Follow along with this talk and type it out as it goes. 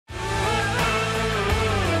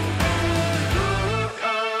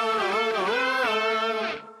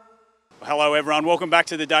Hello everyone, welcome back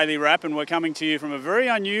to the Daily Wrap, and we're coming to you from a very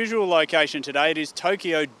unusual location today. It is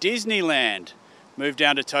Tokyo Disneyland. Moved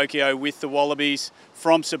down to Tokyo with the Wallabies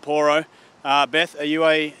from Sapporo. Beth, are you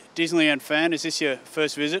a Disneyland fan? Is this your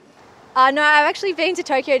first visit? No, I've actually been to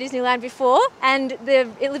Tokyo Disneyland before, and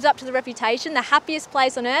it lives up to the reputation, the happiest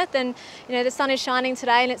place on earth, and you know the sun is shining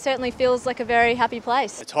today and it certainly feels like a very happy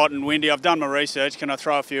place. It's hot and windy. I've done my research. Can I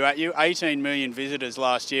throw a few at you? 18 million visitors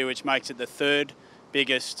last year, which makes it the third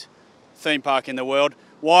biggest theme park in the world.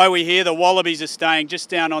 Why are we here? The Wallabies are staying just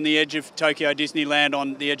down on the edge of Tokyo Disneyland,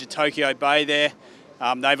 on the edge of Tokyo Bay there.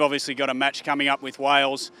 They've obviously got a match coming up with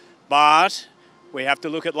Wales, but we have to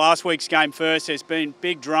look at last week's game first. There's been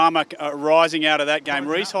big drama rising out of that game.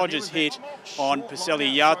 Reece Hodge's hit on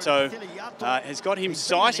Paseli Yato has got him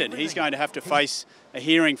cited. He's going to have to face a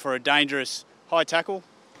hearing for a dangerous high tackle.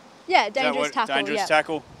 Yeah, dangerous tackle. Dangerous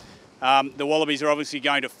tackle. The Wallabies are obviously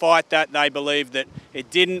going to fight that. They believe that it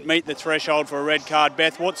didn't meet the threshold for a red card.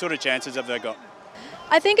 Beth, what sort of chances have they got?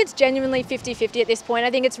 I think it's genuinely 50-50 at this point.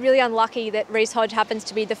 I think it's really unlucky that Reece Hodge happens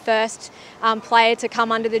to be the first player to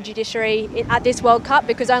come under the judiciary at this World Cup,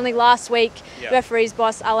 because only last week referees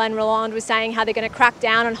boss Alain Roland was saying how they're going to crack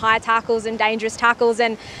down on high tackles and dangerous tackles,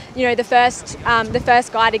 and you know the first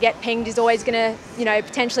guy to get pinged is always going to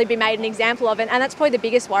potentially be made an example of it, and that's probably the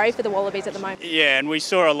biggest worry for the Wallabies at the moment. Yeah, and we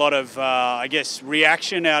saw a lot of I guess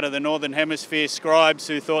reaction out of the Northern Hemisphere scribes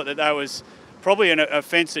who thought that that was probably an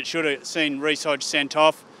offence that should have seen Reece Hodge sent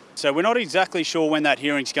off. So we're not exactly sure when that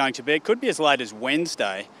hearing's going to be. It could be as late as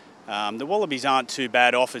Wednesday. The Wallabies aren't too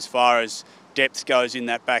bad off as far as depth goes in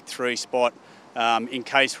that back three spot in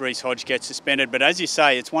case Reece Hodge gets suspended. But as you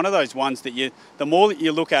say, it's one of those ones that the more that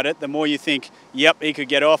you look at it, the more you think, yep, he could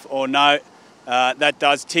get off, or no, that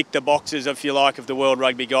does tick the boxes, if you like, of the World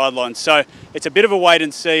Rugby Guidelines. So it's a bit of a wait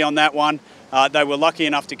and see on that one. They were lucky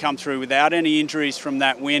enough to come through without any injuries from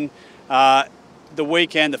that win.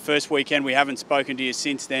 The first weekend, we haven't spoken to you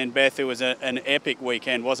since then, Beth. It was an epic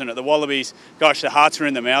weekend, wasn't it? The Wallabies, gosh, the hearts were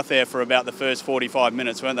in the mouth there for about the first 45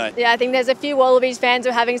 minutes, weren't they? Yeah, I think there's a few Wallabies fans who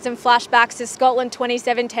are having some flashbacks to Scotland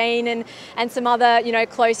 2017 and some other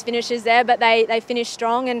close finishes there, but they finished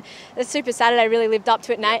strong, and the Super Saturday really lived up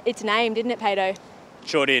to its name, didn't it, Payten?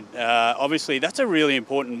 Sure did. Obviously, that's a really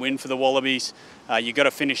important win for the Wallabies. You've got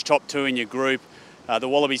to finish top two in your group. The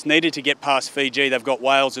Wallabies needed to get past Fiji. They've got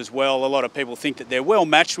Wales as well. A lot of people think that they're well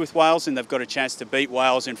matched with Wales and they've got a chance to beat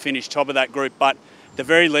Wales and finish top of that group. But at the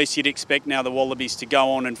very least, you'd expect now the Wallabies to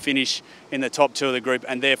go on and finish in the top two of the group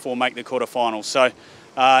and therefore make the quarterfinals. So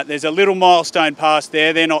there's a little milestone passed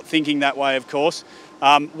there. They're not thinking that way, of course.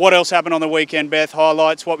 What else happened on the weekend, Beth?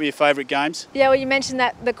 Highlights? What were your favourite games? Yeah, well, you mentioned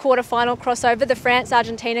that the quarter-final crossover, the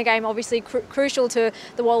France-Argentina game, obviously crucial to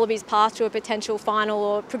the Wallabies' path to a potential final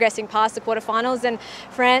or progressing past the quarterfinals. And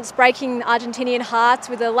France breaking Argentinian hearts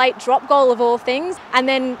with a late drop goal of all things, and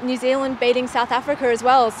then New Zealand beating South Africa as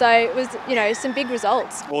well. So it was, some big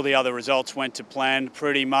results. All the other results went to plan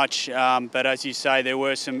pretty much, but as you say, there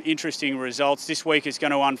were some interesting results. This week is going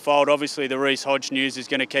to unfold. Obviously, the Reece Hodge news is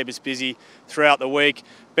going to keep us busy throughout the week.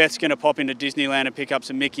 Beth's going to pop into Disneyland and pick up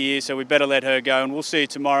some Mickey ears, so we better let her go, and we'll see you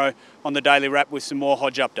tomorrow on the Daily Wrap with some more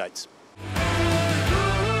Hodge updates.